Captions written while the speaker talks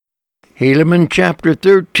Helaman chapter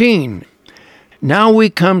 13. Now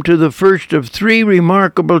we come to the first of three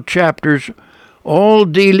remarkable chapters, all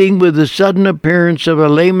dealing with the sudden appearance of a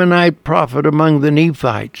Lamanite prophet among the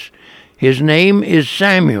Nephites. His name is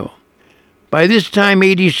Samuel. By this time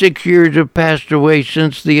 86 years have passed away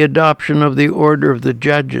since the adoption of the order of the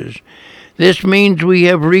judges. This means we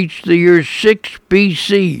have reached the year 6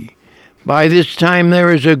 B.C. By this time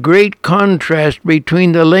there is a great contrast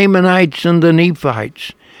between the Lamanites and the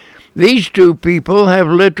Nephites. These two people have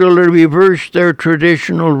literally reversed their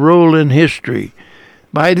traditional role in history.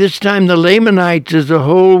 By this time the Lamanites as a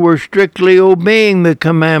whole were strictly obeying the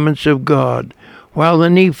commandments of God, while the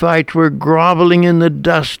Nephites were groveling in the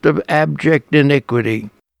dust of abject iniquity.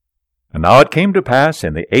 And now it came to pass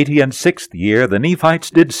in the 86th year the Nephites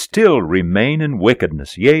did still remain in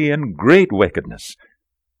wickedness, yea, in great wickedness,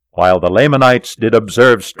 while the Lamanites did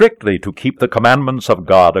observe strictly to keep the commandments of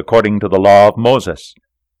God according to the law of Moses.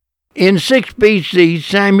 In 6 B.C.,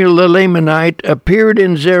 Samuel the Lamanite appeared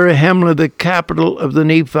in Zarahemla, the capital of the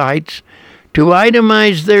Nephites, to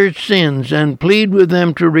itemize their sins and plead with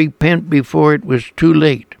them to repent before it was too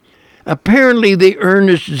late. Apparently the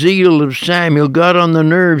earnest zeal of Samuel got on the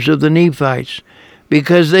nerves of the Nephites,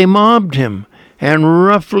 because they mobbed him and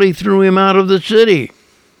roughly threw him out of the city.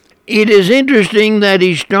 It is interesting that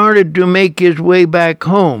he started to make his way back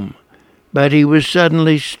home, but he was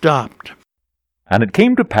suddenly stopped. And it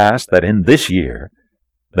came to pass that in this year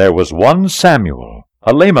there was one Samuel,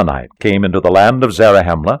 a Lamanite, came into the land of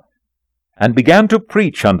Zarahemla, and began to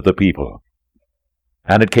preach unto the people.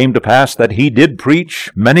 And it came to pass that he did preach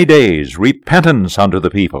many days repentance unto the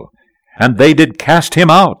people, and they did cast him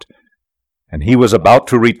out, and he was about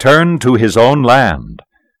to return to his own land.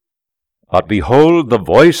 But behold, the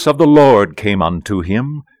voice of the Lord came unto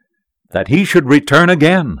him, that he should return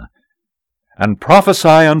again, and prophesy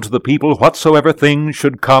unto the people whatsoever things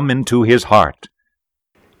should come into his heart.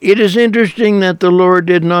 It is interesting that the Lord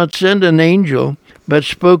did not send an angel, but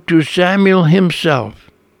spoke to Samuel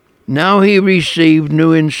himself. Now he received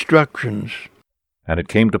new instructions. And it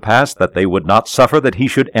came to pass that they would not suffer that he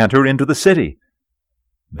should enter into the city.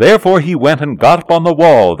 Therefore he went and got upon the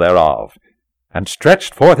wall thereof, and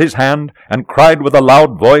stretched forth his hand, and cried with a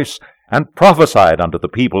loud voice, and prophesied unto the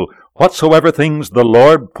people whatsoever things the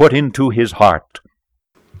Lord put into his heart.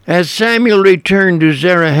 As Samuel returned to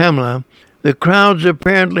Zarahemla, the crowds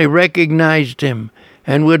apparently recognized him,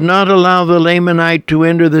 and would not allow the Lamanite to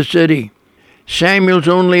enter the city. Samuel's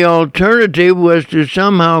only alternative was to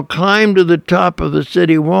somehow climb to the top of the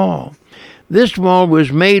city wall. This wall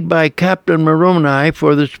was made by Captain Moroni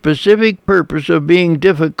for the specific purpose of being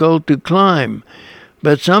difficult to climb,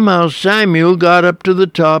 but somehow Samuel got up to the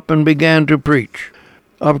top and began to preach.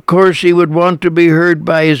 Of course, he would want to be heard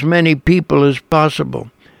by as many people as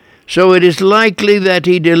possible. So it is likely that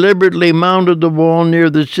he deliberately mounted the wall near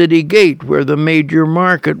the city gate, where the major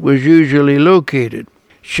market was usually located.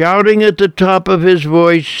 Shouting at the top of his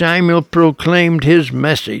voice, Samuel proclaimed his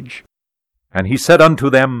message. And he said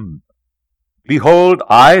unto them, Behold,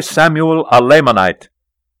 I, Samuel, a Lamanite,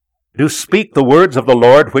 do speak the words of the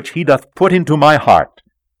Lord which he doth put into my heart.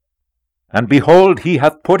 And behold, he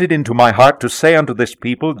hath put it into my heart to say unto this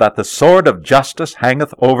people, that the sword of justice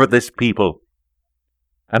hangeth over this people.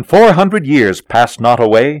 And 400 years pass not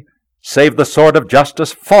away, save the sword of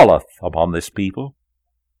justice falleth upon this people.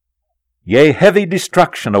 Yea, heavy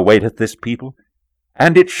destruction awaiteth this people,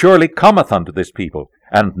 and it surely cometh unto this people,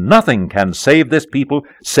 and nothing can save this people,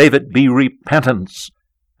 save it be repentance,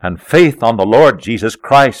 and faith on the Lord Jesus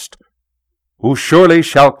Christ, who surely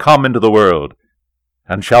shall come into the world,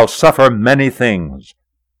 and shall suffer many things,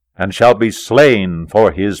 and shall be slain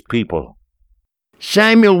for his people.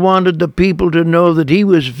 Samuel wanted the people to know that he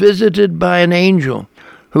was visited by an angel,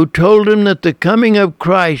 who told him that the coming of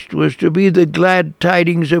Christ was to be the glad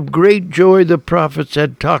tidings of great joy the prophets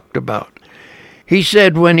had talked about. He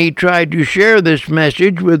said when he tried to share this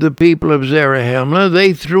message with the people of Zarahemla,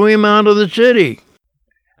 they threw him out of the city.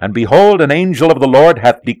 And behold, an angel of the Lord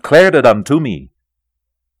hath declared it unto me,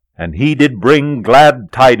 and he did bring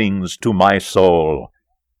glad tidings to my soul.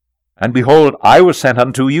 And behold, I was sent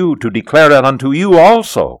unto you to declare it unto you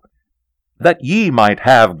also, that ye might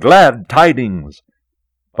have glad tidings.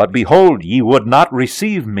 But behold, ye would not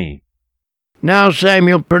receive me. Now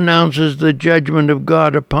Samuel pronounces the judgment of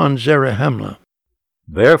God upon Zarahemla.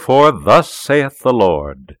 Therefore thus saith the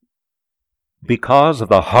Lord, because of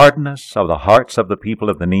the hardness of the hearts of the people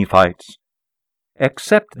of the Nephites,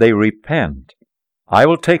 except they repent, I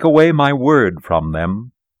will take away my word from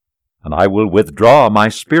them, and I will withdraw my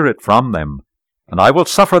spirit from them, and I will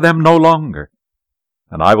suffer them no longer,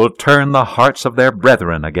 and I will turn the hearts of their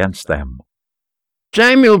brethren against them.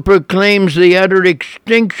 Samuel proclaims the utter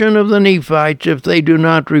extinction of the Nephites if they do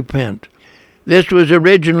not repent. This was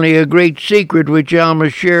originally a great secret which Alma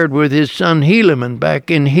shared with his son Helaman back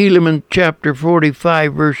in Helaman chapter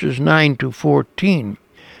 45, verses 9 to 14.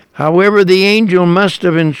 However, the angel must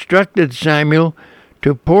have instructed Samuel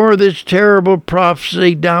to pour this terrible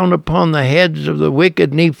prophecy down upon the heads of the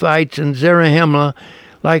wicked Nephites and Zarahemla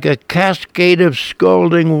like a cascade of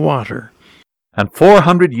scalding water. And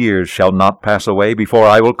 400 years shall not pass away before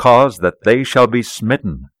I will cause that they shall be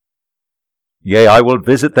smitten. Yea, I will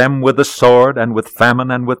visit them with the sword, and with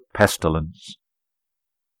famine, and with pestilence.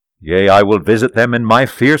 Yea, I will visit them in my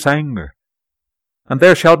fierce anger. And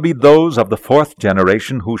there shall be those of the 4th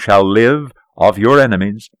generation who shall live of your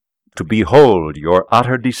enemies, to behold your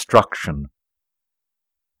utter destruction.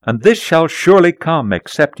 And this shall surely come,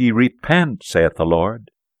 except ye repent, saith the Lord.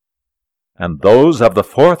 And those of the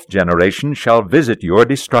 4th generation shall visit your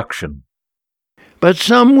destruction. But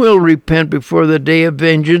some will repent before the day of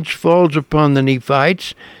vengeance falls upon the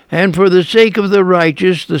Nephites, and for the sake of the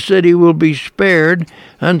righteous the city will be spared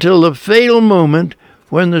until the fatal moment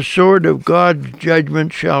when the sword of God's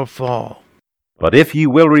judgment shall fall. But if ye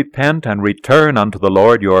will repent and return unto the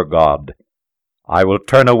Lord your God, I will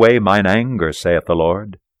turn away mine anger, saith the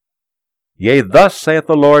Lord. Yea, thus saith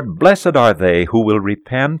the Lord, Blessed are they who will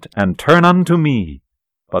repent and turn unto me,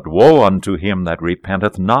 but woe unto him that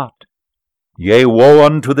repenteth not. Yea, woe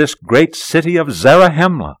unto this great city of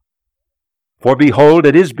Zarahemla. For behold,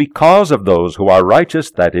 it is because of those who are righteous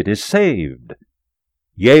that it is saved.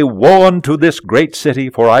 Yea, woe unto this great city,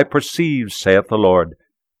 for I perceive, saith the Lord,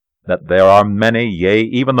 that there are many, yea,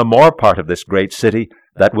 even the more part of this great city,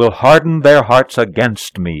 that will harden their hearts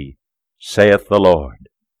against me, saith the Lord.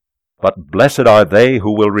 But blessed are they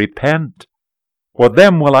who will repent, for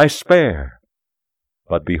them will I spare.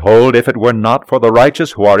 But behold, if it were not for the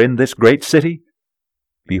righteous who are in this great city,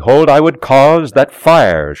 behold, I would cause that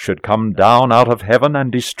fire should come down out of heaven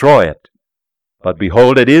and destroy it. But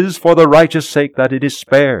behold, it is for the righteous' sake that it is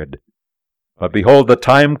spared. But behold, the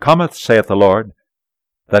time cometh, saith the Lord,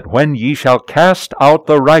 that when ye shall cast out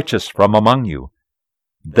the righteous from among you,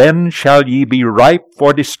 then shall ye be ripe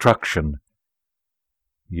for destruction.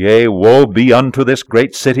 Yea, woe be unto this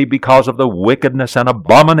great city because of the wickedness and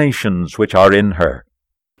abominations which are in her.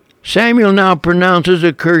 Samuel now pronounces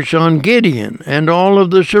a curse on Gideon and all of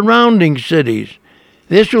the surrounding cities.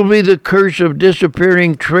 This will be the curse of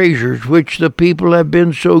disappearing treasures which the people have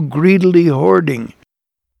been so greedily hoarding.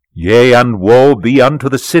 Yea, and woe be unto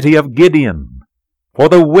the city of Gideon, for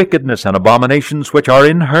the wickedness and abominations which are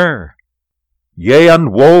in her. Yea,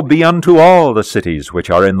 and woe be unto all the cities which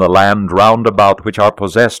are in the land round about, which are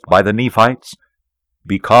possessed by the Nephites,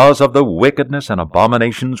 because of the wickedness and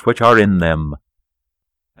abominations which are in them.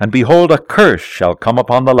 And behold, a curse shall come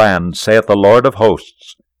upon the land, saith the Lord of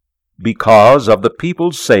hosts, because of the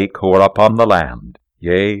people's sake who are upon the land,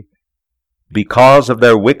 yea, because of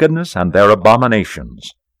their wickedness and their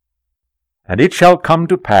abominations. And it shall come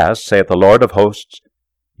to pass, saith the Lord of hosts,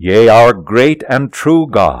 yea, our great and true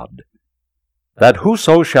God, that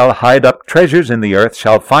whoso shall hide up treasures in the earth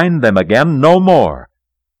shall find them again no more,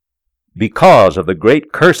 because of the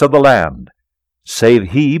great curse of the land, save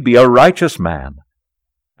he be a righteous man,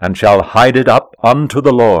 and shall hide it up unto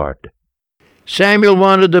the Lord. Samuel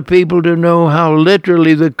wanted the people to know how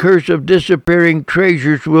literally the curse of disappearing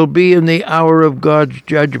treasures will be in the hour of God's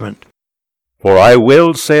judgment. For I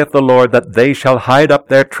will, saith the Lord, that they shall hide up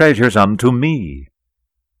their treasures unto me.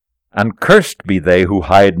 And cursed be they who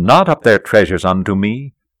hide not up their treasures unto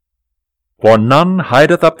me. For none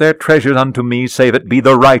hideth up their treasures unto me, save it be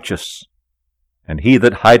the righteous. And he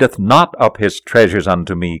that hideth not up his treasures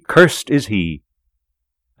unto me, cursed is he,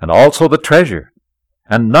 and also the treasure,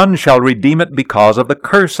 and none shall redeem it because of the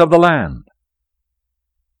curse of the land.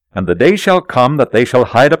 And the day shall come that they shall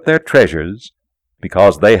hide up their treasures,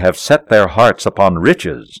 because they have set their hearts upon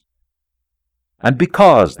riches. And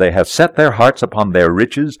because they have set their hearts upon their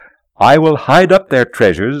riches, I will hide up their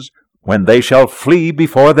treasures when they shall flee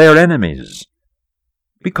before their enemies.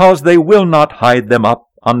 Because they will not hide them up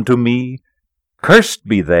unto me, cursed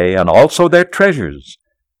be they, and also their treasures.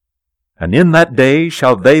 And in that day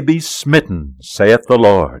shall they be smitten, saith the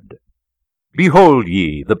Lord. Behold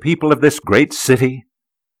ye the people of this great city,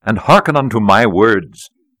 and hearken unto my words.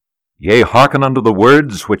 Yea, hearken unto the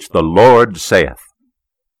words which the Lord saith.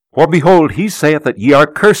 For behold, he saith that ye are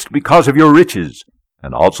cursed because of your riches,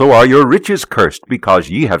 and also are your riches cursed, because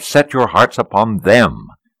ye have set your hearts upon them,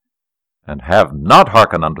 and have not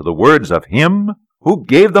hearkened unto the words of him who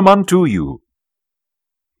gave them unto you.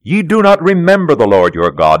 Ye do not remember the Lord your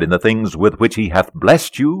God in the things with which he hath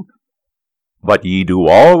blessed you, But ye do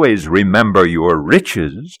always remember your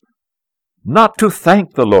riches, not to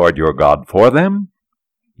thank the Lord your God for them.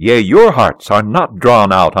 Yea, your hearts are not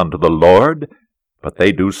drawn out unto the Lord, but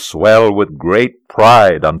they do swell with great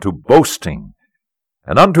pride unto boasting,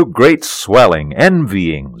 and unto great swelling,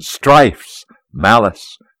 envyings, strifes,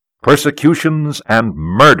 malice, persecutions, and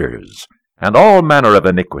murders, and all manner of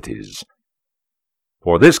iniquities.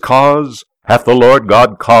 For this cause hath the Lord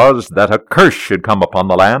God caused that a curse should come upon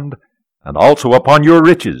the land, and also upon your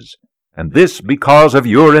riches, and this because of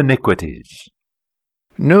your iniquities.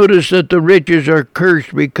 Notice that the riches are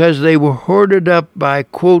cursed because they were hoarded up by,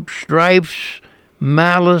 quote, strifes,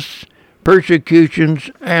 malice,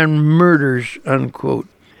 persecutions, and murders, unquote.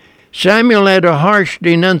 Samuel had a harsh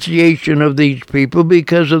denunciation of these people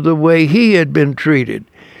because of the way he had been treated.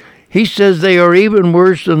 He says they are even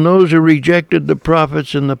worse than those who rejected the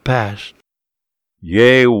prophets in the past.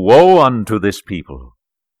 Yea, woe unto this people,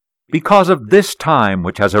 because of this time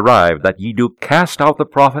which has arrived, that ye do cast out the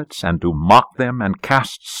prophets, and do mock them, and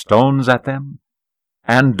cast stones at them,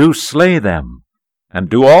 and do slay them, and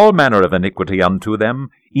do all manner of iniquity unto them,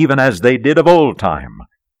 even as they did of old time.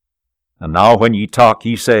 And now when ye talk,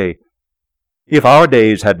 ye say, If our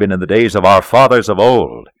days had been in the days of our fathers of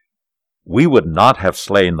old, we would not have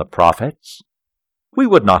slain the prophets, we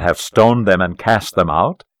would not have stoned them and cast them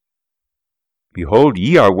out. Behold,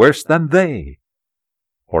 ye are worse than they.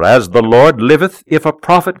 For as the Lord liveth, if a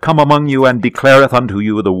prophet come among you, and declareth unto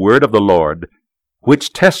you the word of the Lord,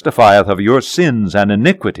 which testifieth of your sins and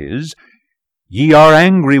iniquities, ye are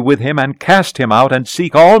angry with him, and cast him out, and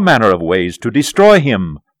seek all manner of ways to destroy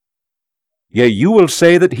him. Yea, you will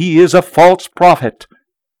say that he is a false prophet,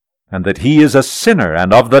 and that he is a sinner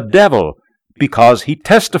and of the devil, because he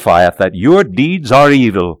testifieth that your deeds are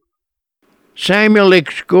evil. Samuel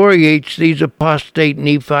excoriates these apostate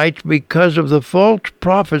Nephites because of the false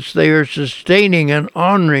prophets they are sustaining and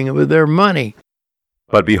honoring with their money.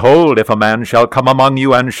 But behold, if a man shall come among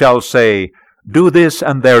you, and shall say, Do this,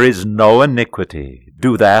 and there is no iniquity.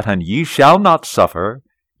 Do that, and ye shall not suffer.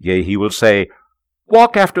 Yea, he will say,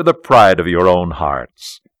 Walk after the pride of your own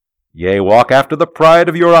hearts. Yea, walk after the pride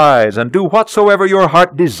of your eyes, and do whatsoever your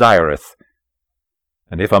heart desireth.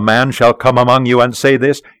 And if a man shall come among you, and say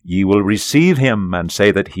this, ye will receive him, and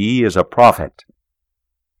say that he is a prophet.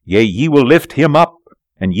 Yea, ye will lift him up,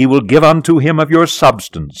 and ye will give unto him of your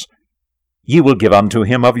substance. Ye will give unto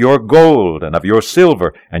him of your gold, and of your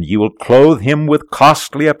silver, and ye will clothe him with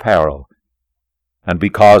costly apparel. And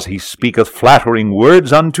because he speaketh flattering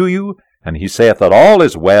words unto you, and he saith that all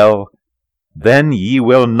is well, then ye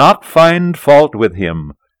will not find fault with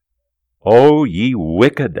him. O ye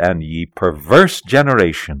wicked and ye perverse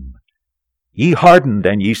generation, ye hardened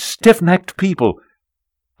and ye stiff-necked people,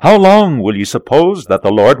 how long will ye suppose that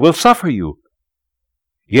the Lord will suffer you?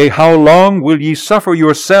 Yea, how long will ye suffer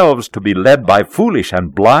yourselves to be led by foolish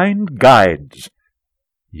and blind guides?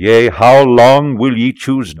 Yea, how long will ye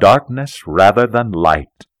choose darkness rather than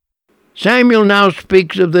light? Samuel now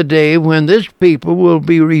speaks of the day when this people will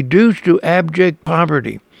be reduced to abject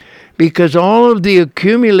poverty, because all of the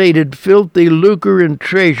accumulated filthy lucre and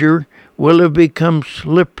treasure will have become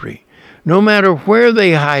slippery. No matter where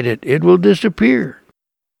they hide it, it will disappear.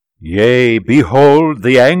 Yea, behold,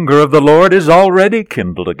 the anger of the Lord is already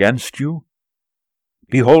kindled against you.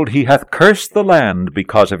 Behold, he hath cursed the land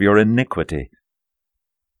because of your iniquity.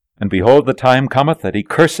 And behold, the time cometh that he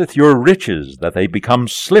curseth your riches, that they become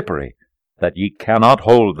slippery, that ye cannot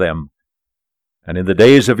hold them. And in the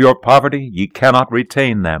days of your poverty ye cannot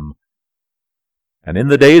retain them. And in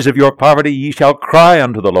the days of your poverty ye shall cry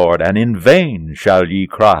unto the Lord, and in vain shall ye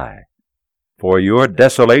cry. For your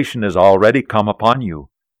desolation is already come upon you,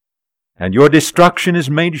 and your destruction is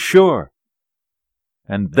made sure.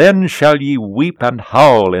 And then shall ye weep and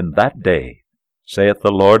howl in that day, saith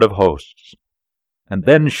the Lord of hosts. And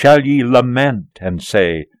then shall ye lament, and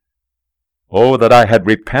say, O that I had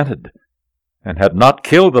repented, and had not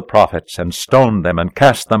killed the prophets, and stoned them, and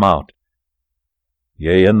cast them out.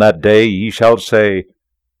 Yea, in that day ye shall say,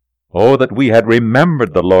 O that we had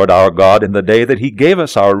remembered the Lord our God in the day that he gave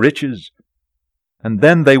us our riches, and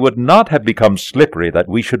then they would not have become slippery that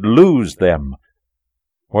we should lose them.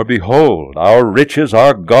 For behold, our riches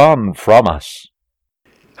are gone from us.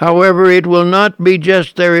 However, it will not be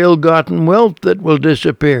just their ill-gotten wealth that will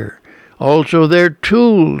disappear. Also their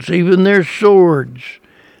tools, even their swords.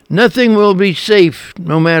 Nothing will be safe,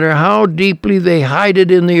 no matter how deeply they hide it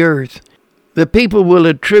in the earth. The people will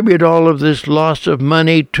attribute all of this loss of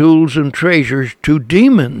money, tools, and treasures to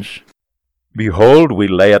demons. Behold, we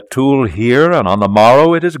lay a tool here, and on the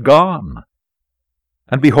morrow it is gone.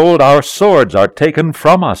 And behold, our swords are taken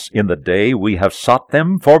from us in the day we have sought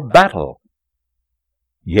them for battle.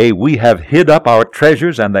 Yea, we have hid up our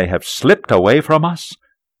treasures, and they have slipped away from us,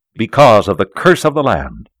 because of the curse of the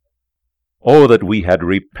land. O that we had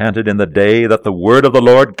repented in the day that the word of the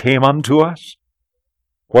Lord came unto us!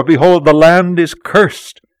 For behold, the land is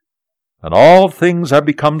cursed, and all things are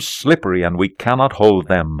become slippery, and we cannot hold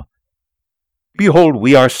them. Behold,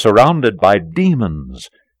 we are surrounded by demons.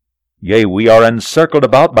 Yea, we are encircled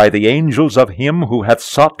about by the angels of him who hath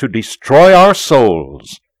sought to destroy our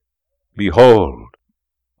souls. Behold,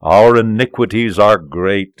 our iniquities are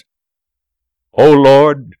great. O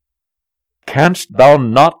Lord, canst thou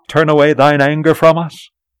not turn away thine anger from us?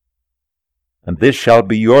 And this shall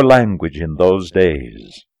be your language in those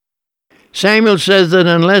days. Samuel says that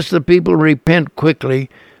unless the people repent quickly,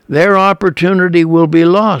 their opportunity will be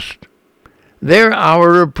lost. Their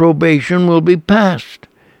hour of probation will be past,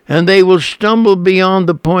 and they will stumble beyond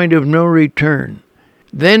the point of no return.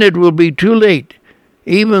 Then it will be too late,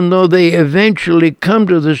 even though they eventually come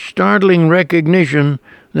to the startling recognition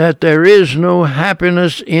that there is no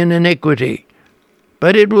happiness in iniquity.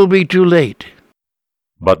 But it will be too late.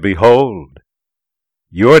 But behold,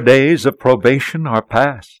 your days of probation are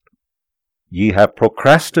past. Ye have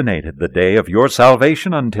procrastinated the day of your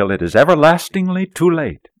salvation until it is everlastingly too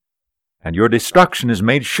late, and your destruction is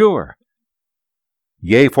made sure.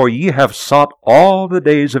 Yea, for ye have sought all the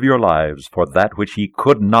days of your lives for that which ye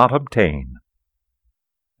could not obtain.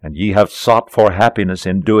 And ye have sought for happiness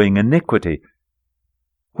in doing iniquity,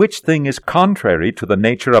 which thing is contrary to the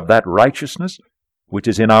nature of that righteousness which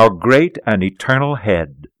is in our great and eternal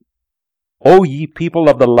Head. O ye people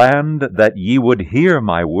of the land, that ye would hear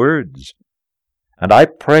my words. And I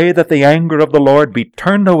pray that the anger of the Lord be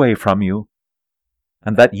turned away from you,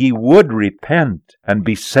 and that ye would repent and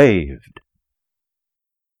be saved.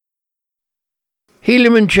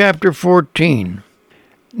 Helaman chapter 14.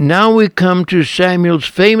 Now we come to Samuel's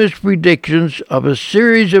famous predictions of a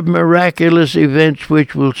series of miraculous events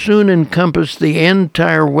which will soon encompass the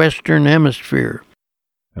entire Western Hemisphere.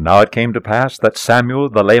 And now it came to pass that Samuel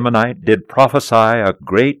the Lamanite did prophesy a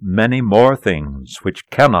great many more things which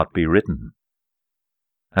cannot be written.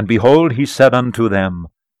 And behold, he said unto them,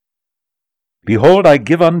 Behold, I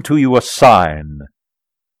give unto you a sign.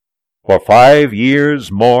 For 5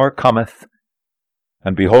 years more cometh,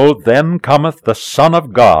 and behold, then cometh the Son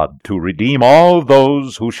of God to redeem all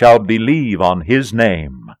those who shall believe on his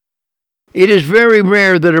name. It is very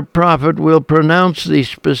rare that a prophet will pronounce the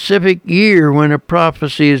specific year when a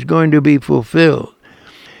prophecy is going to be fulfilled.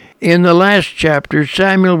 In the last chapter,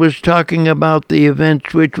 Samuel was talking about the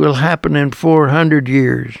events which will happen in 400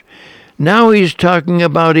 years. Now he's talking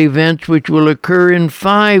about events which will occur in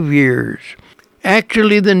 5 years.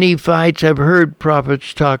 Actually, the Nephites have heard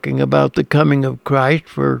prophets talking about the coming of Christ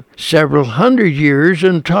for several hundred years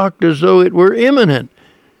and talked as though it were imminent.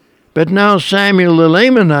 But now Samuel the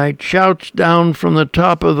Lamanite shouts down from the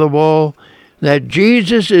top of the wall that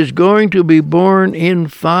Jesus is going to be born in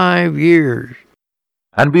 5 years.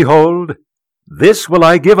 And behold, this will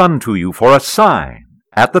I give unto you for a sign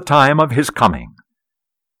at the time of his coming.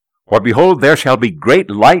 For behold, there shall be great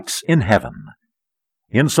lights in heaven,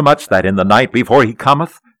 insomuch that in the night before he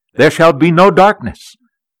cometh there shall be no darkness,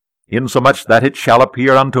 insomuch that it shall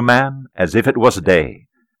appear unto man as if it was day.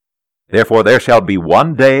 Therefore there shall be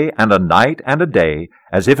 1 day, and a night, and a day,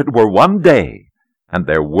 as if it were 1 day, and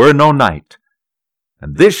there were no night.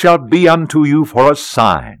 And this shall be unto you for a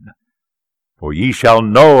sign. For ye shall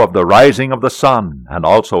know of the rising of the sun, and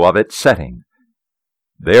also of its setting.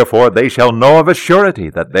 Therefore they shall know of a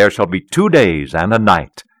surety that there shall be 2 days and a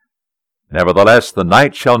night. Nevertheless the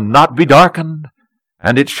night shall not be darkened,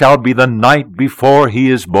 and it shall be the night before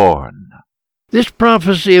he is born. This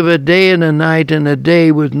prophecy of a day and a night and a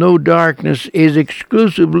day with no darkness is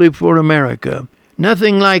exclusively for America.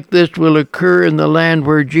 Nothing like this will occur in the land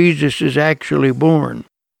where Jesus is actually born.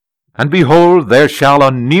 And behold, there shall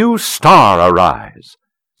a new star arise,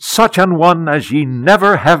 such an one as ye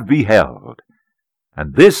never have beheld.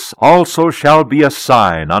 And this also shall be a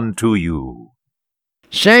sign unto you.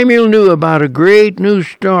 Samuel knew about a great new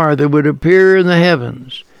star that would appear in the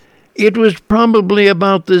heavens. It was probably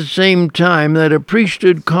about the same time that a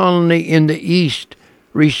priesthood colony in the east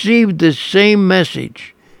received this same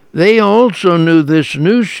message. They also knew this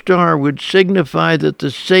new star would signify that the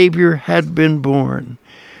Savior had been born.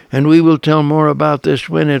 And we will tell more about this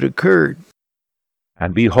when it occurred.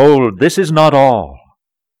 And behold, this is not all.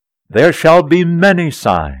 There shall be many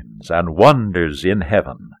signs and wonders in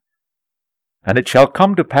heaven. And it shall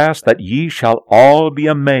come to pass that ye shall all be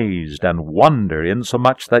amazed and wonder,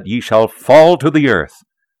 insomuch that ye shall fall to the earth.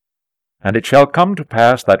 And it shall come to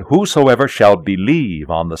pass that whosoever shall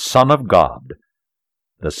believe on the Son of God,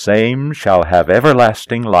 the same shall have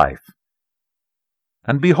everlasting life.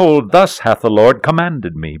 And behold, thus hath the Lord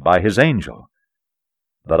commanded me by his angel,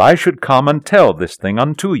 that I should come and tell this thing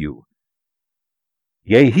unto you.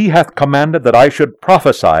 Yea, he hath commanded that I should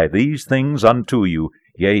prophesy these things unto you.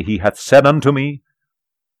 Yea, he hath said unto me,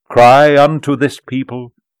 Cry unto this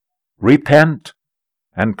people, Repent,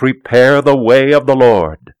 and prepare the way of the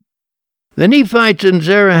Lord. The Nephites and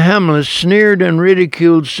Zarahemla sneered and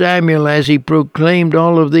ridiculed Samuel as he proclaimed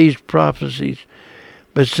all of these prophecies.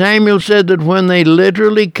 But Samuel said that when they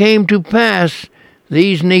literally came to pass,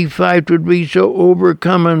 these Nephites would be so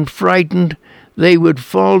overcome and frightened they would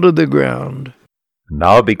fall to the ground.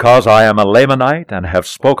 Now because I am a Lamanite, and have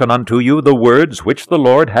spoken unto you the words which the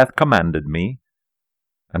Lord hath commanded me,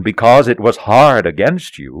 and because it was hard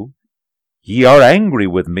against you, ye are angry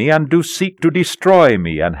with me, and do seek to destroy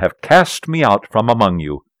me, and have cast me out from among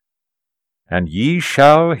you. And ye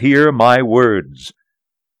shall hear my words.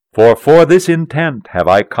 For this intent have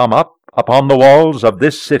I come up upon the walls of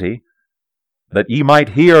this city, that ye might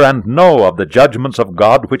hear and know of the judgments of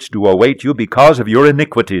God which do await you because of your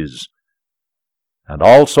iniquities, and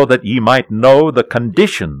also that ye might know the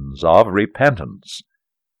conditions of repentance.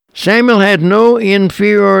 Samuel had no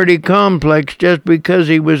inferiority complex just because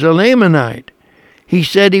he was a Lamanite. He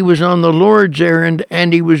said he was on the Lord's errand,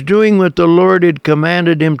 and he was doing what the Lord had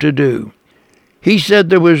commanded him to do. He said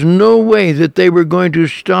there was no way that they were going to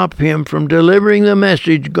stop him from delivering the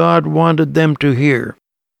message God wanted them to hear.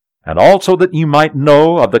 And also that ye might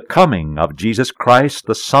know of the coming of Jesus Christ,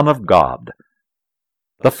 the Son of God,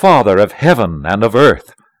 the Father of heaven and of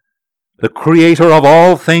earth, the Creator of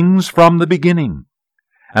all things from the beginning,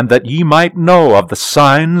 and that ye might know of the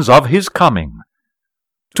signs of his coming,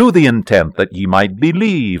 to the intent that ye might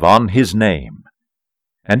believe on his name.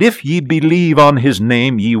 And if ye believe on his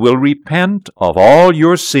name, ye will repent of all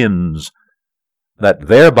your sins, that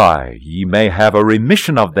thereby ye may have a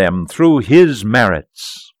remission of them through his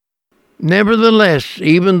merits. Nevertheless,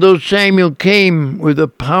 even though Samuel came with a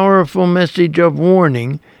powerful message of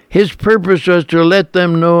warning, his purpose was to let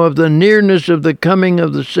them know of the nearness of the coming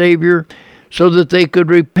of the Savior, so that they could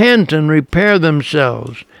repent and repair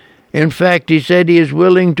themselves. In fact, he said he is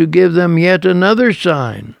willing to give them yet another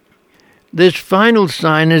sign. This final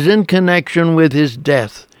sign is in connection with his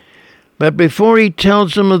death. But before he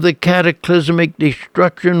tells them of the cataclysmic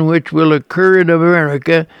destruction which will occur in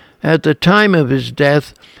America at the time of his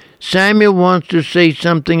death, Samuel wants to say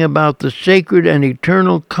something about the sacred and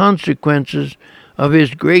eternal consequences of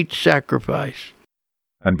his great sacrifice.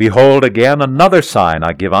 And behold, again another sign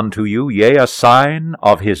I give unto you, yea, a sign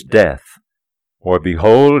of his death. For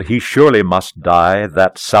behold, he surely must die,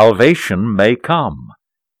 that salvation may come.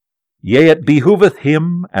 Yea, it behoveth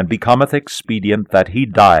him, and becometh expedient, that he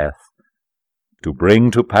dieth, to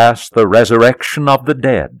bring to pass the resurrection of the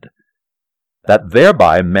dead, that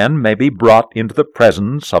thereby men may be brought into the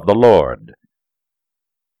presence of the Lord.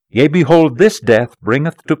 Yea, behold, this death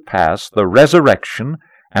bringeth to pass the resurrection,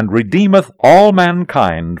 and redeemeth all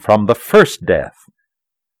mankind from the first death,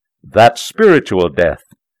 that spiritual death.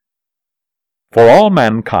 For all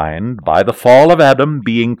mankind, by the fall of Adam,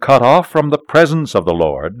 being cut off from the presence of the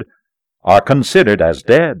Lord, are considered as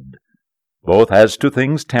dead, both as to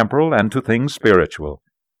things temporal and to things spiritual.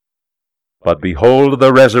 But behold,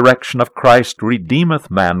 the resurrection of Christ redeemeth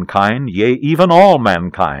mankind, yea, even all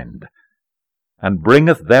mankind, and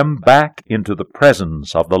bringeth them back into the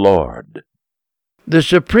presence of the Lord. The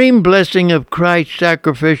supreme blessing of Christ's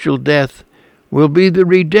sacrificial death will be the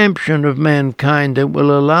redemption of mankind that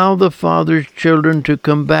will allow the Father's children to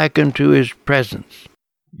come back into his presence.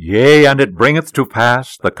 Yea, and it bringeth to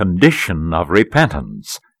pass the condition of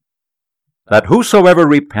repentance, that whosoever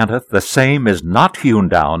repenteth, the same is not hewn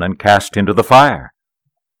down and cast into the fire.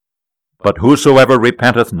 But whosoever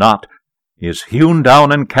repenteth not is hewn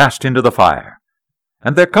down and cast into the fire.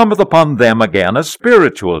 And there cometh upon them again a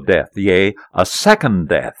spiritual death, yea, a second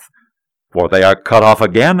death, for they are cut off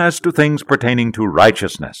again as to things pertaining to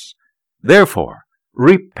righteousness. Therefore,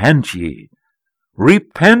 repent ye,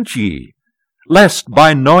 lest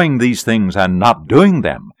by knowing these things and not doing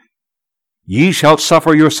them, ye shall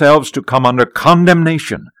suffer yourselves to come under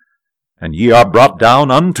condemnation, and ye are brought down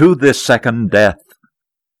unto this second death.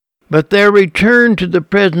 But their return to the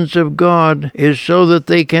presence of God is so that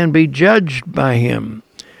they can be judged by him.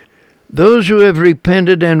 Those who have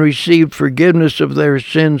repented and received forgiveness of their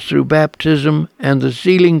sins through baptism and the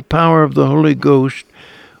sealing power of the Holy Ghost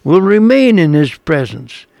will remain in his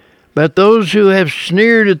presence. But those who have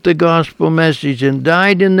sneered at the gospel message and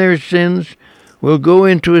died in their sins will go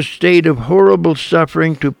into a state of horrible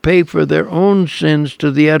suffering to pay for their own sins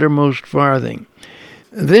to the uttermost farthing.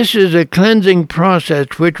 This is a cleansing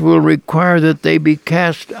process which will require that they be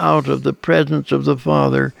cast out of the presence of the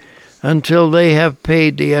Father until they have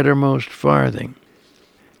paid the uttermost farthing.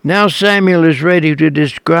 Now Samuel is ready to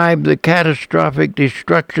describe the catastrophic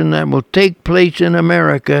destruction that will take place in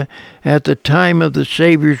America at the time of the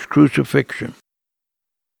Savior's crucifixion.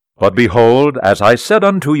 But behold, as I said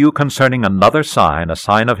unto you concerning another sign, a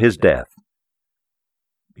sign of his death.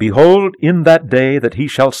 Behold, in that day that he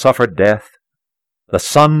shall suffer death, the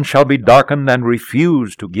sun shall be darkened and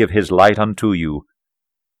refuse to give his light unto you,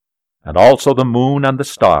 and also the moon and the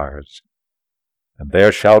stars. And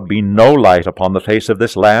there shall be no light upon the face of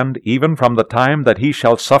this land, even from the time that he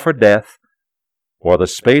shall suffer death, for the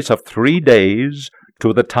space of 3 days,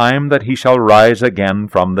 to the time that he shall rise again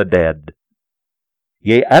from the dead.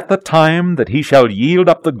 Yea, at the time that he shall yield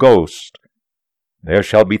up the ghost, there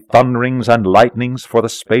shall be thunderings and lightnings for the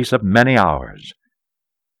space of many hours.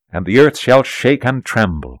 And the earth shall shake and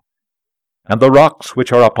tremble, and the rocks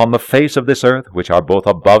which are upon the face of this earth, which are both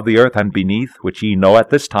above the earth and beneath, which ye know at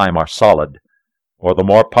this time are solid, or the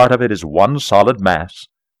more part of it is one solid mass,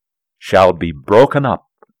 shall be broken up.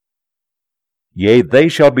 Yea, they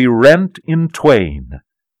shall be rent in twain,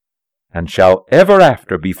 and shall ever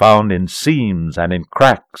after be found in seams and in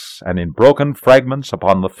cracks and in broken fragments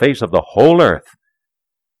upon the face of the whole earth,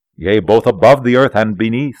 yea, both above the earth and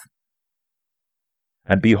beneath.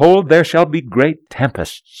 And behold, there shall be great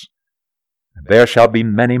tempests, and there shall be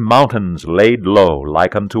many mountains laid low,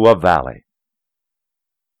 like unto a valley.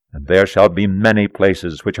 And there shall be many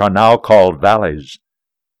places which are now called valleys,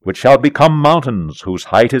 which shall become mountains, whose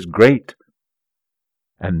height is great.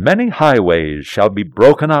 And many highways shall be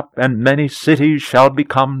broken up, and many cities shall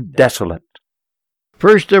become desolate.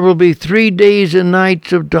 First there will be 3 days and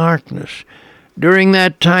nights of darkness. During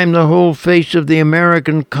that time the whole face of the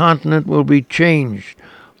American continent will be changed.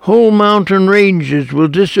 Whole mountain ranges will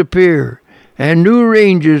disappear, and new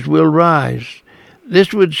ranges will rise.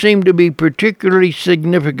 This would seem to be particularly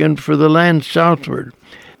significant for the land southward.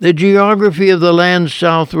 The geography of the land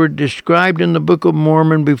southward described in the Book of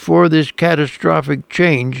Mormon before this catastrophic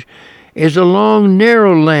change is a long,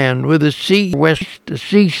 narrow land with a sea west, a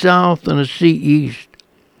sea south, and a sea east.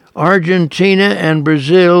 Argentina and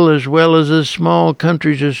Brazil, as well as the small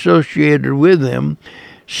countries associated with them,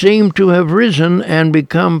 seem to have risen and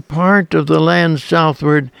become part of the land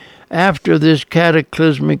southward after this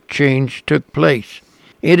cataclysmic change took place.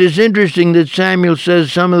 It is interesting that Samuel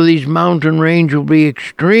says some of these mountain ranges will be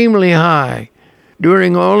extremely high.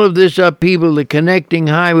 During all of this upheaval, the connecting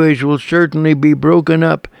highways will certainly be broken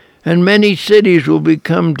up, and many cities will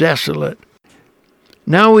become desolate.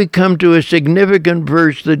 Now we come to a significant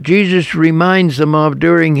verse that Jesus reminds them of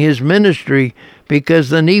during his ministry, because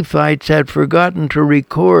the Nephites had forgotten to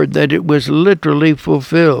record that it was literally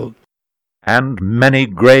fulfilled. And many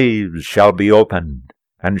graves shall be opened,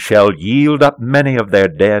 and shall yield up many of their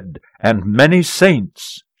dead, and many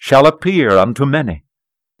saints shall appear unto many.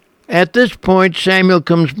 At this point, Samuel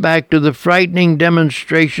comes back to the frightening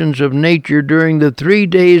demonstrations of nature during the 3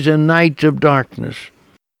 days and nights of darkness.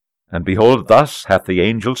 And behold, thus hath the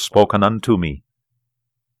angel spoken unto me.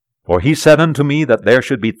 For he said unto me that there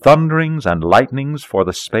should be thunderings and lightnings for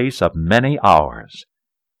the space of many hours.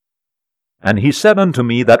 And he said unto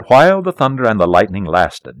me that while the thunder and the lightning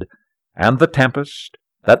lasted, and the tempest,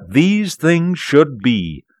 that these things should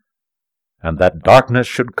be, and that darkness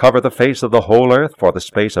should cover the face of the whole earth for the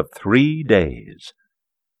space of 3 days.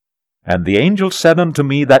 And the angel said unto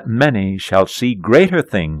me that many shall see greater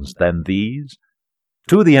things than these,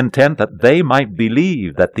 to the intent that they might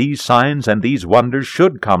believe that these signs and these wonders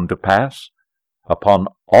should come to pass upon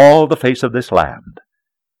all the face of this land,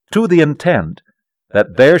 to the intent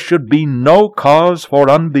that there should be no cause for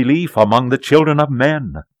unbelief among the children of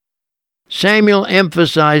men. Samuel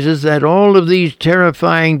emphasizes that all of these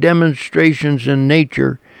terrifying demonstrations in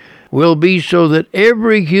nature will be so that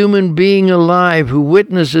every human being alive who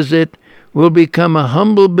witnesses it will become a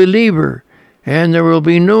humble believer, and there will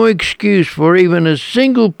be no excuse for even a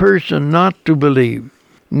single person not to believe.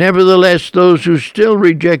 Nevertheless, those who still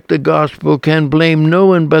reject the gospel can blame no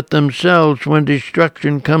one but themselves when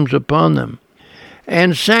destruction comes upon them.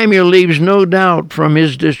 And Samuel leaves no doubt from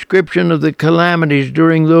his description of the calamities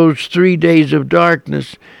during those 3 days of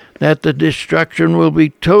darkness that the destruction will be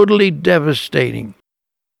totally devastating.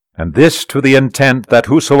 And this to the intent that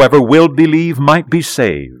whosoever will believe might be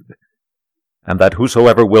saved, and that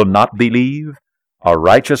whosoever will not believe, a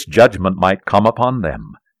righteous judgment might come upon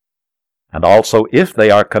them. And also, if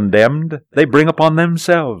they are condemned, they bring upon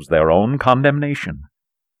themselves their own condemnation.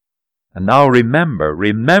 And now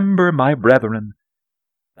remember, my brethren,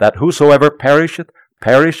 that whosoever perisheth,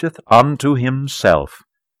 perisheth unto himself.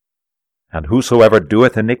 And whosoever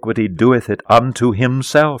doeth iniquity doeth it unto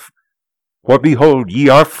himself. For behold, ye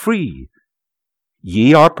are free.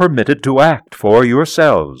 Ye are permitted to act for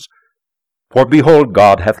yourselves. For behold,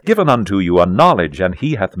 God hath given unto you a knowledge, and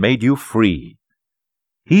he hath made you free.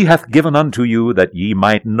 He hath given unto you that ye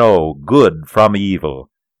might know good from evil.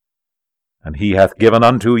 And he hath given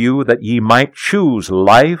unto you that ye might choose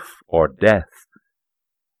life or death.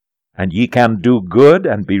 And ye can do good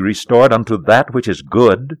and be restored unto that which is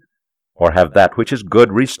good, or have that which is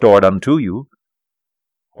good restored unto you.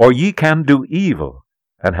 Or ye can do evil,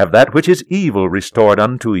 and have that which is evil restored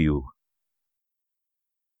unto you.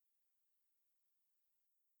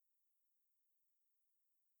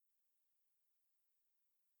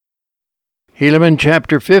 Helaman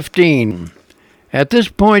chapter 15. At this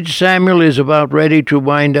point, Samuel is about ready to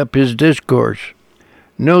wind up his discourse.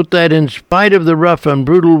 Note that in spite of the rough and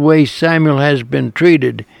brutal way Samuel has been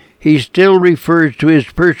treated, he still refers to his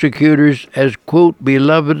persecutors as, quote,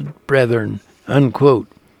 beloved brethren, unquote.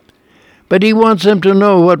 But he wants them to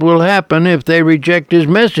know what will happen if they reject his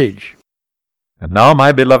message. And now,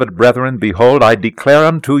 my beloved brethren, behold, I declare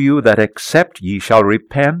unto you that except ye shall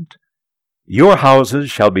repent, your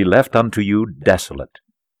houses shall be left unto you desolate.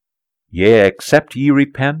 Yea, except ye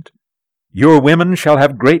repent, your women shall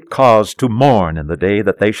have great cause to mourn in the day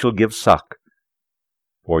that they shall give suck.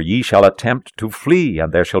 For ye shall attempt to flee,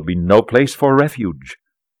 and there shall be no place for refuge.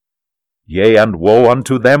 Yea, and woe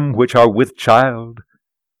unto them which are with child,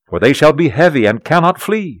 for they shall be heavy and cannot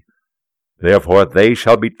flee. Therefore they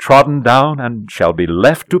shall be trodden down, and shall be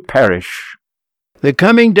left to perish. The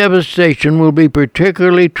coming devastation will be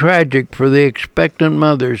particularly tragic for the expectant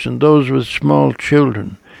mothers and those with small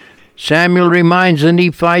children. Samuel reminds the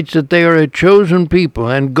Nephites that they are a chosen people,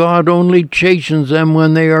 and God only chastens them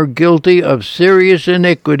when they are guilty of serious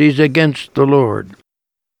iniquities against the Lord.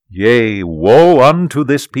 Yea, woe unto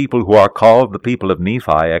this people who are called the people of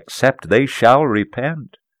Nephi, except they shall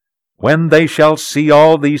repent, when they shall see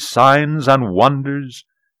all these signs and wonders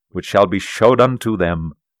which shall be showed unto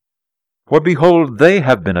them. For behold, they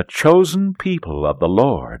have been a chosen people of the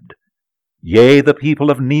Lord. Yea, the people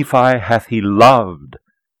of Nephi hath he loved,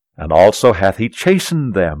 and also hath he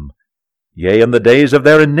chastened them. Yea, in the days of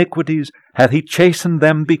their iniquities hath he chastened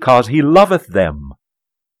them, because he loveth them.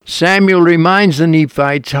 Samuel reminds the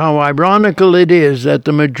Nephites how ironical it is that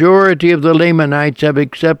the majority of the Lamanites have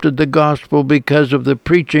accepted the gospel because of the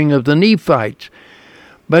preaching of the Nephites.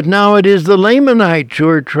 But now it is the Lamanites who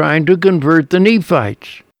are trying to convert the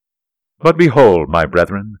Nephites. But behold, my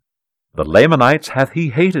brethren, the Lamanites hath he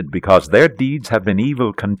hated, because their deeds have been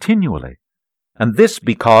evil continually, and this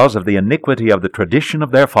because of the iniquity of the tradition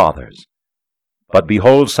of their fathers. But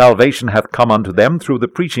behold, salvation hath come unto them through the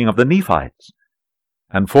preaching of the Nephites.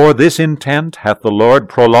 And for this intent hath the Lord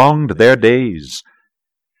prolonged their days.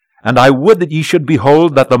 And I would that ye should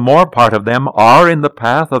behold that the more part of them are in the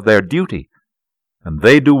path of their duty, and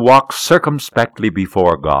they do walk circumspectly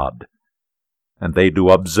before God. And they do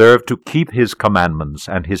observe to keep his commandments,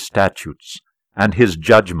 and his statutes, and his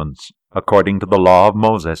judgments, according to the law of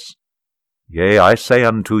Moses. Yea, I say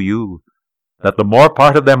unto you, that the more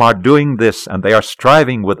part of them are doing this, and they are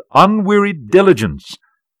striving with unwearied diligence,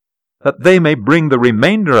 that they may bring the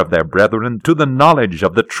remainder of their brethren to the knowledge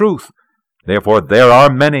of the truth. Therefore there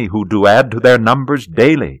are many who do add to their numbers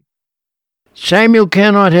daily. Samuel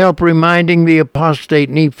cannot help reminding the apostate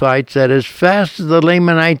Nephites that as fast as the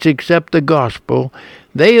Lamanites accept the gospel,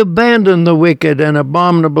 they abandon the wicked and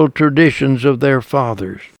abominable traditions of their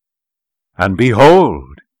fathers. And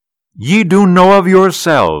behold, ye do know of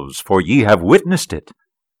yourselves, for ye have witnessed it,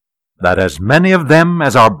 that as many of them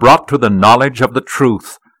as are brought to the knowledge of the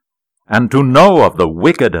truth, and to know of the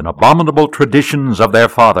wicked and abominable traditions of their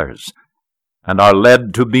fathers, and are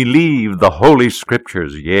led to believe the holy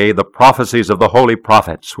Scriptures, yea, the prophecies of the holy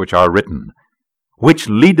prophets which are written, which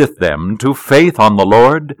leadeth them to faith on the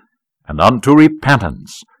Lord, and unto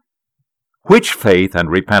repentance, which faith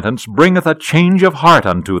and repentance bringeth a change of heart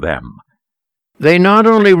unto them. They not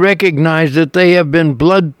only recognize that they have been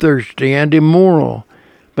bloodthirsty and immoral,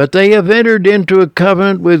 but they have entered into a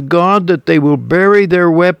covenant with God that they will bury their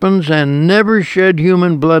weapons and never shed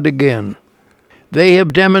human blood again. They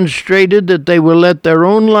have demonstrated that they will let their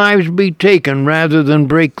own lives be taken rather than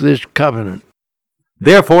break this covenant.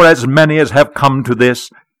 Therefore, as many as have come to this,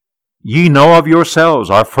 ye know of yourselves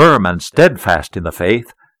are firm and steadfast in the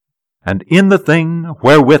faith, and in the thing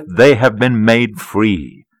wherewith they have been made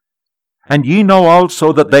free. And ye know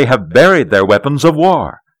also that they have buried their weapons of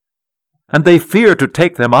war, and they fear to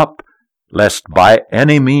take them up, lest by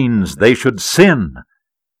any means they should sin.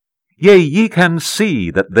 Yea, ye can see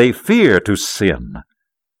that they fear to sin.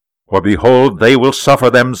 For behold, they will suffer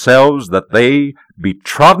themselves that they be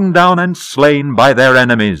trodden down and slain by their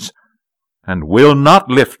enemies, and will not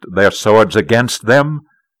lift their swords against them,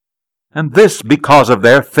 and this because of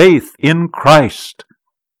their faith in Christ.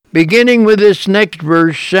 Beginning with this next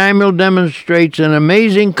verse, Samuel demonstrates an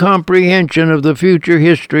amazing comprehension of the future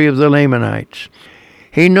history of the Lamanites.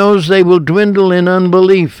 He knows they will dwindle in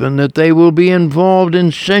unbelief and that they will be involved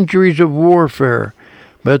in centuries of warfare,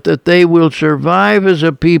 but that they will survive as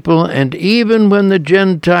a people, and even when the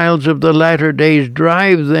Gentiles of the latter days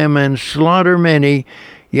drive them and slaughter many,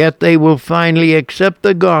 yet they will finally accept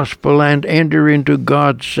the gospel and enter into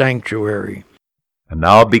God's sanctuary. And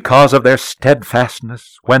now because of their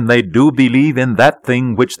steadfastness, when they do believe in that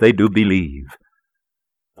thing which they do believe,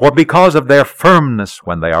 or because of their firmness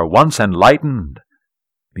when they are once enlightened,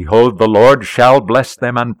 behold, the Lord shall bless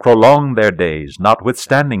them and prolong their days,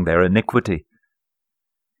 notwithstanding their iniquity.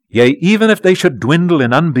 Yea, even if they should dwindle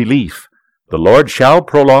in unbelief, the Lord shall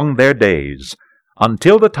prolong their days,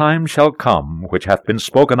 until the time shall come which hath been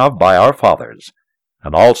spoken of by our fathers,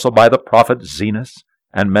 and also by the prophet Zenos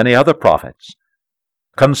and many other prophets,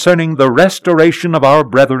 concerning the restoration of our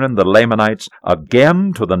brethren the Lamanites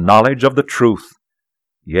again to the knowledge of the truth.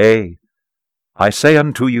 Yea, I say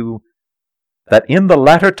unto you, that in the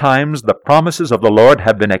latter times the promises of the Lord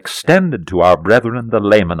have been extended to our brethren the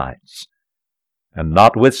Lamanites, and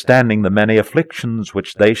notwithstanding the many afflictions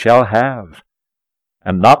which they shall have,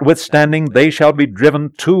 and notwithstanding they shall be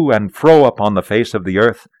driven to and fro upon the face of the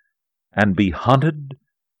earth, and be hunted,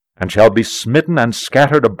 and shall be smitten and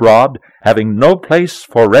scattered abroad, having no place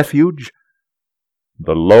for refuge,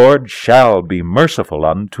 the Lord shall be merciful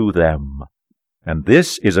unto them. And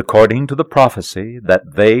this is according to the prophecy,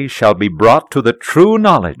 that they shall be brought to the true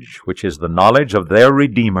knowledge, which is the knowledge of their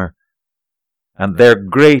Redeemer, and their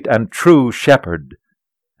great and true shepherd,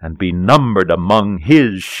 and be numbered among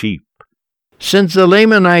his sheep. Since the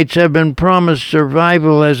Lamanites have been promised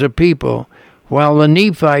survival as a people, while the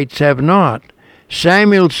Nephites have not,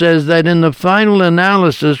 Samuel says that in the final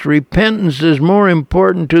analysis, repentance is more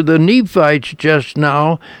important to the Nephites just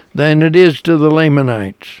now than it is to the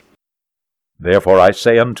Lamanites. Therefore I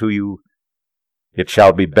say unto you, it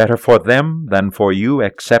shall be better for them than for you,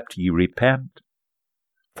 except ye repent.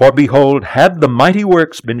 For behold, had the mighty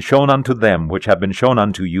works been shown unto them which have been shown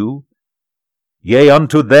unto you, yea,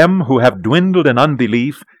 unto them who have dwindled in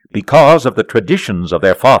unbelief because of the traditions of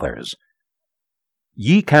their fathers,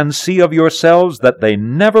 ye can see of yourselves that they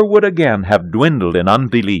never would again have dwindled in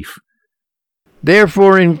unbelief.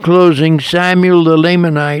 Therefore, in closing, Samuel the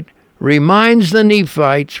Lamanite reminds the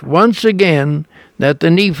Nephites once again that the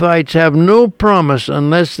Nephites have no promise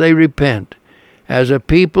unless they repent. As a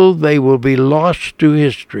people, they will be lost to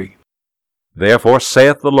history. Therefore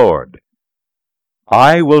saith the Lord,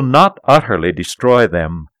 I will not utterly destroy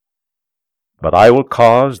them, but I will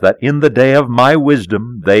cause that in the day of my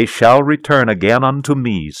wisdom they shall return again unto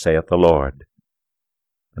me, saith the Lord.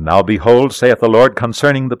 And now behold, saith the Lord,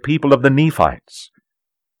 concerning the people of the Nephites,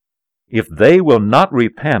 if they will not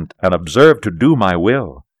repent and observe to do my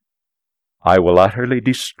will, I will utterly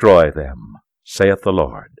destroy them, saith the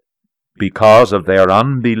Lord, because of their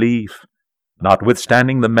unbelief,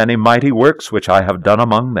 notwithstanding the many mighty works which I have done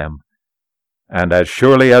among them. And as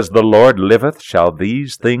surely as the Lord liveth shall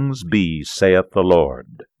these things be, saith the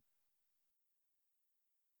Lord.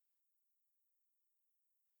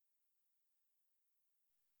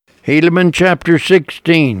 Helaman chapter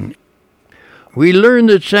 16. We learn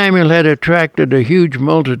that Samuel had attracted a huge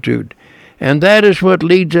multitude, and that is what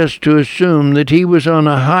leads us to assume that he was on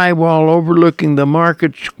a high wall overlooking the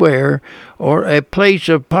market square or a place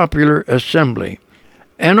of popular assembly.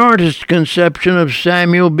 An artist's conception of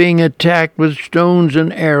Samuel being attacked with stones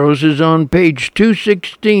and arrows is on page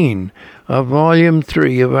 216 of volume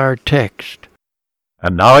 3 of our text.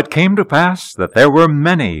 And now it came to pass that there were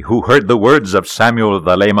many who heard the words of Samuel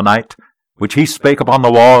the Lamanite, which he spake upon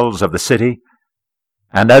the walls of the city.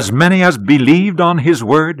 And as many as believed on his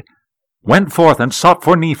word went forth and sought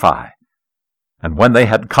for Nephi. And when they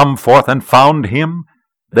had come forth and found him,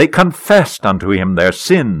 they confessed unto him their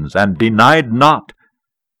sins, and denied not,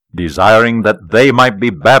 desiring that they might be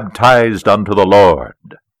baptized unto the Lord.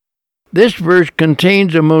 This verse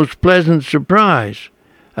contains a most pleasant surprise.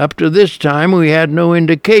 Up to this time we had no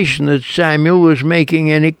indication that Samuel was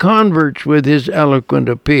making any converts with his eloquent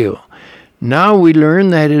appeal. Now we learn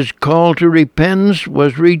that his call to repentance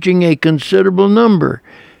was reaching a considerable number,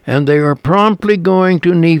 and they are promptly going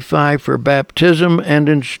to Nephi for baptism and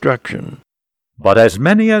instruction. But as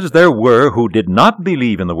many as there were who did not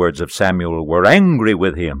believe in the words of Samuel were angry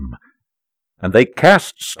with him, And they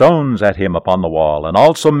cast stones at him upon the wall, and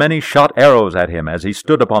also many shot arrows at him as he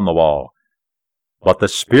stood upon the wall. But the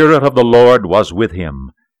Spirit of the Lord was with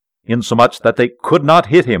him, insomuch that they could not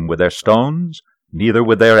hit him with their stones, neither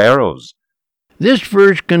with their arrows. This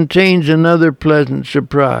verse contains another pleasant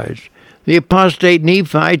surprise. The apostate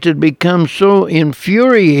Nephites had become so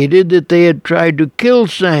infuriated that they had tried to kill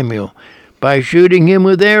Samuel by shooting him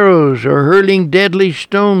with arrows or hurling deadly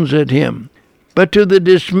stones at him. But to the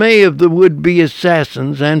dismay of the would-be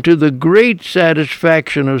assassins and to the great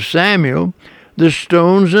satisfaction of Samuel, the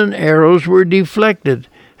stones and arrows were deflected,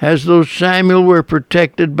 as though Samuel were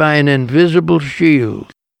protected by an invisible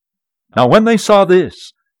shield. Now when they saw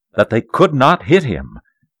this, that they could not hit him,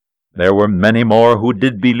 there were many more who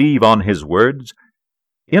did believe on his words,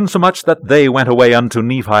 insomuch that they went away unto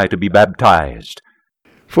Nephi to be baptized.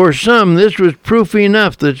 For some this was proof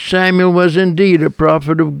enough that Samuel was indeed a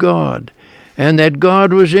prophet of God, and that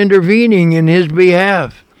God was intervening in his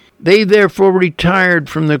behalf. They therefore retired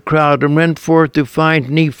from the crowd and went forth to find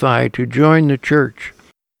Nephi to join the church.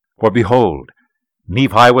 For behold,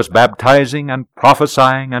 Nephi was baptizing and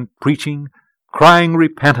prophesying and preaching, crying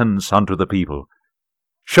repentance unto the people,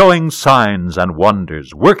 showing signs and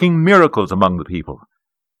wonders, working miracles among the people,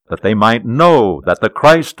 that they might know that the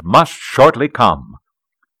Christ must shortly come.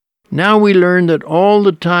 Now we learn that all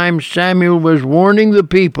the time Samuel was warning the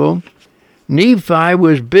people, Nephi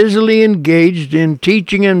was busily engaged in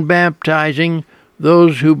teaching and baptizing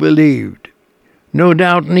those who believed. No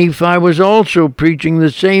doubt Nephi was also preaching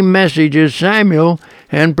the same message as Samuel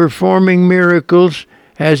and performing miracles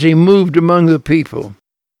as he moved among the people,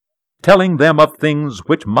 telling them of things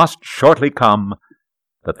which must shortly come,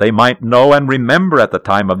 that they might know and remember at the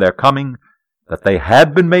time of their coming that they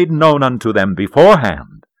had been made known unto them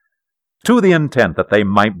beforehand, to the intent that they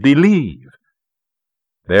might believe.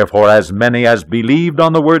 Therefore as many as believed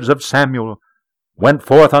on the words of Samuel went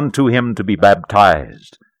forth unto him to be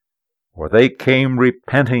baptized, for they came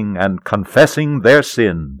repenting and confessing their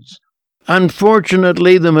sins.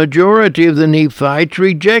 Unfortunately, the majority of the Nephites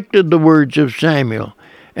rejected the words of Samuel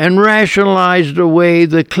and rationalized away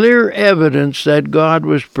the clear evidence that God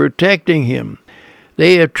was protecting him.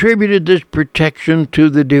 They attributed this protection to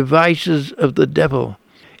the devices of the devil.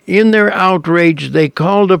 In their outrage, they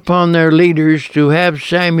called upon their leaders to have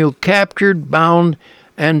Samuel captured, bound,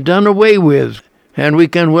 and done away with, and we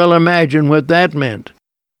can well imagine what that meant.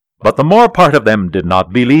 But the more part of them did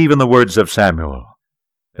not believe in the words of Samuel.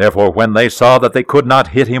 Therefore when they saw that they could not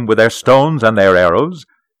hit him with their stones and their arrows,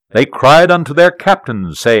 they cried unto their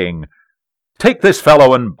captains, saying, Take this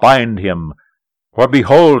fellow and bind him, for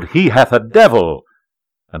behold, he hath a devil,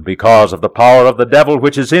 and because of the power of the devil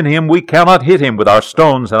which is in him, we cannot hit him with our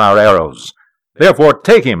stones and our arrows. Therefore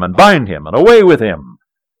take him and bind him, and away with him.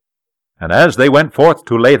 And as they went forth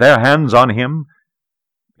to lay their hands on him,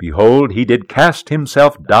 behold, he did cast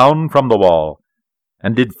himself down from the wall,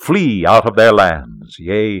 and did flee out of their lands,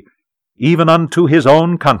 yea, even unto his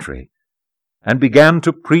own country, and began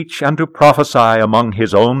to preach and to prophesy among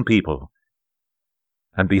his own people.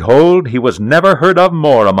 And behold, he was never heard of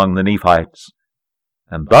more among the Nephites.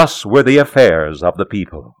 And thus were the affairs of the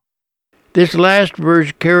people. This last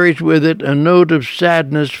verse carries with it a note of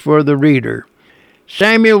sadness for the reader.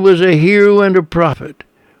 Samuel was a hero and a prophet.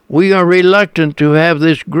 We are reluctant to have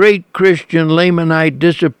this great Christian Lamanite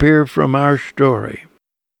disappear from our story.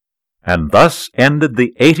 And thus ended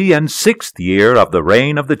the 86th year of the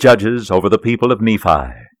reign of the judges over the people of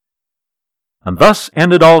Nephi. And thus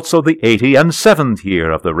ended also the 87th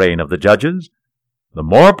year of the reign of the judges, the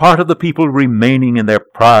more part of the people remaining in their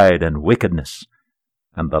pride and wickedness,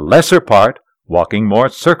 and the lesser part walking more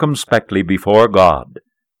circumspectly before God.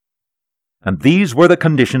 And these were the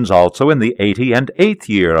conditions also in the 88th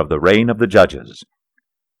year of the reign of the judges.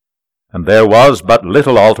 And there was but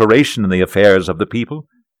little alteration in the affairs of the people,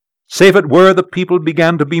 save it were the people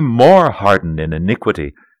began to be more hardened in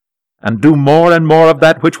iniquity, and do more and more of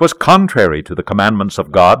that which was contrary to the commandments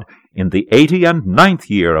of God in the 89th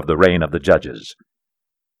year of the reign of the judges.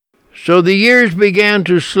 So the years began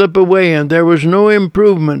to slip away, and there was no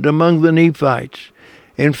improvement among the Nephites.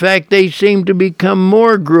 In fact, they seemed to become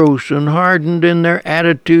more gross and hardened in their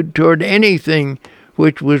attitude toward anything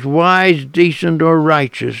which was wise, decent, or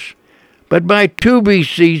righteous. But by 2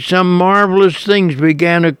 B.C., some marvelous things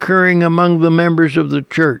began occurring among the members of the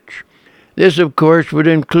church. This, of course, would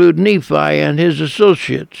include Nephi and his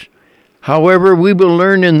associates. However, we will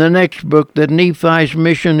learn in the next book that Nephi's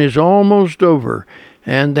mission is almost over,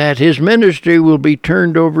 and that his ministry will be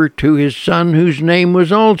turned over to his son, whose name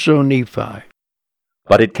was also Nephi.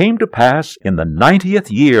 But it came to pass in the 90th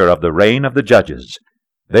year of the reign of the judges,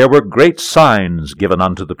 there were great signs given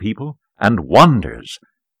unto the people, and wonders,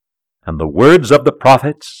 and the words of the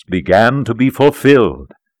prophets began to be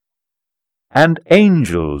fulfilled. And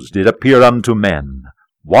angels did appear unto men,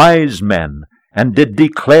 wise men, and did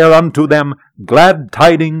declare unto them glad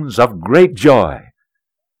tidings of great joy.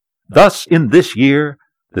 Thus in this year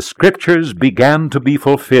the Scriptures began to be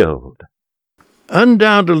fulfilled.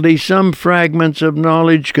 Undoubtedly some fragments of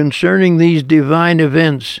knowledge concerning these divine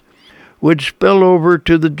events would spill over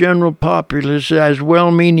to the general populace as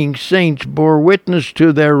well-meaning saints bore witness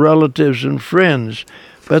to their relatives and friends.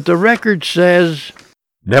 But the record says,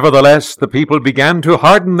 Nevertheless, the people began to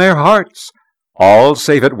harden their hearts, all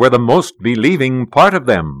save it were the most believing part of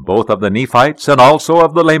them, both of the Nephites and also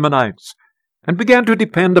of the Lamanites, and began to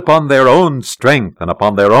depend upon their own strength and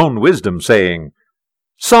upon their own wisdom, saying,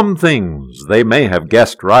 Some things they may have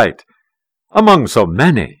guessed right, among so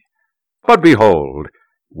many. But behold,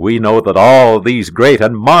 we know that all these great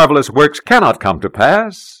and marvelous works cannot come to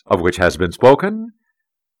pass, of which has been spoken.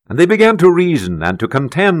 And they began to reason and to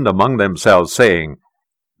contend among themselves, saying,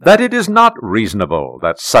 That it is not reasonable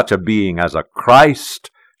that such a being as a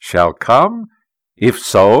Christ shall come. If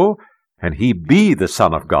so, and he be the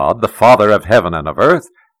Son of God, the Father of heaven and of earth,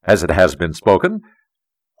 as it has been spoken,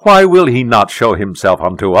 why will he not show himself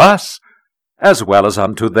unto us, as well as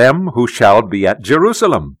unto them who shall be at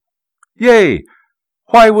Jerusalem? Yea,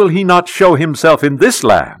 why will he not show himself in this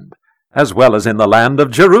land, as well as in the land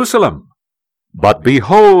of Jerusalem? But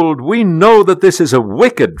behold, we know that this is a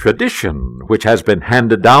wicked tradition, which has been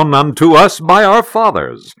handed down unto us by our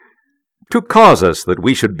fathers, to cause us that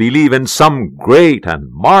we should believe in some great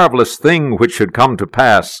and marvelous thing which should come to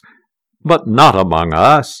pass, but not among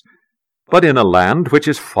us, but in a land which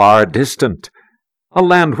is far distant, a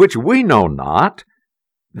land which we know not.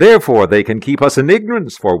 Therefore they can keep us in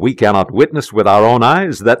ignorance, for we cannot witness with our own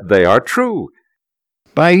eyes that they are true.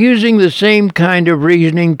 By using the same kind of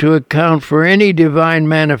reasoning to account for any divine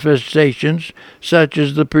manifestations, such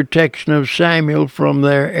as the protection of Samuel from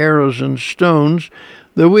their arrows and stones,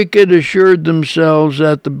 the wicked assured themselves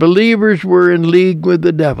that the believers were in league with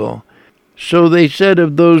the devil. So they said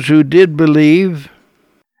of those who did believe,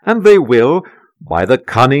 And they will, by the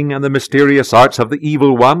cunning and the mysterious arts of the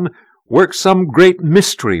evil one, work some great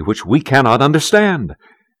mystery which we cannot understand,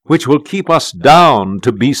 which will keep us down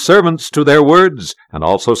to be servants to their words, and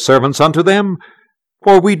also servants unto them,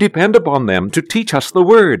 for we depend upon them to teach us the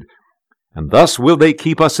word. And thus will they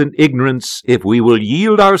keep us in ignorance, if we will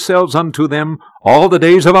yield ourselves unto them all the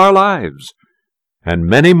days of our lives. And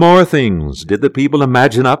many more things did the people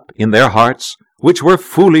imagine up in their hearts, which were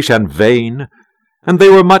foolish and vain. And they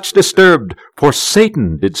were much disturbed, for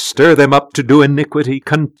Satan did stir them up to do iniquity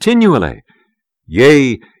continually.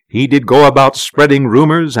 Yea, he did go about spreading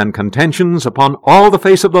rumors and contentions upon all the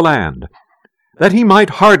face of the land, that he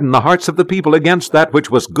might harden the hearts of the people against that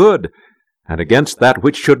which was good, and against that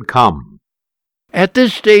which should come. At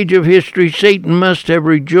this stage of history, Satan must have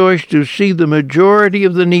rejoiced to see the majority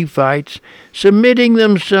of the Nephites submitting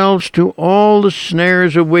themselves to all the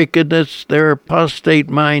snares of wickedness their apostate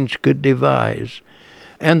minds could devise.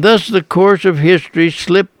 And thus the course of history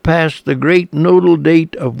slipped past the great nodal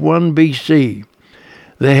date of 1 B.C.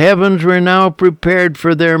 The heavens were now prepared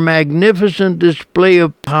for their magnificent display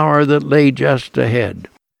of power that lay just ahead.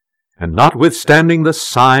 And notwithstanding the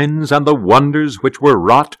signs and the wonders which were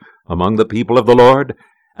wrought among the people of the Lord,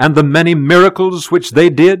 and the many miracles which they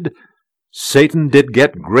did, Satan did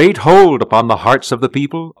get great hold upon the hearts of the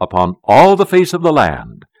people, upon all the face of the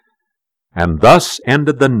land. And thus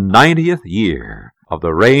ended the 90th year of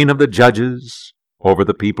the reign of the judges over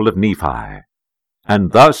the people of Nephi.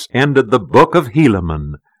 And thus ended the book of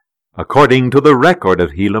Helaman, according to the record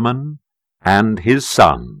of Helaman and his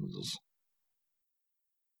sons.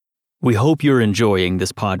 We hope you're enjoying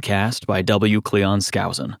this podcast by W. Cleon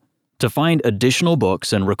Skousen. To find additional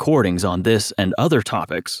books and recordings on this and other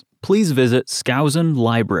topics, please visit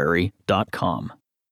skousenlibrary.com.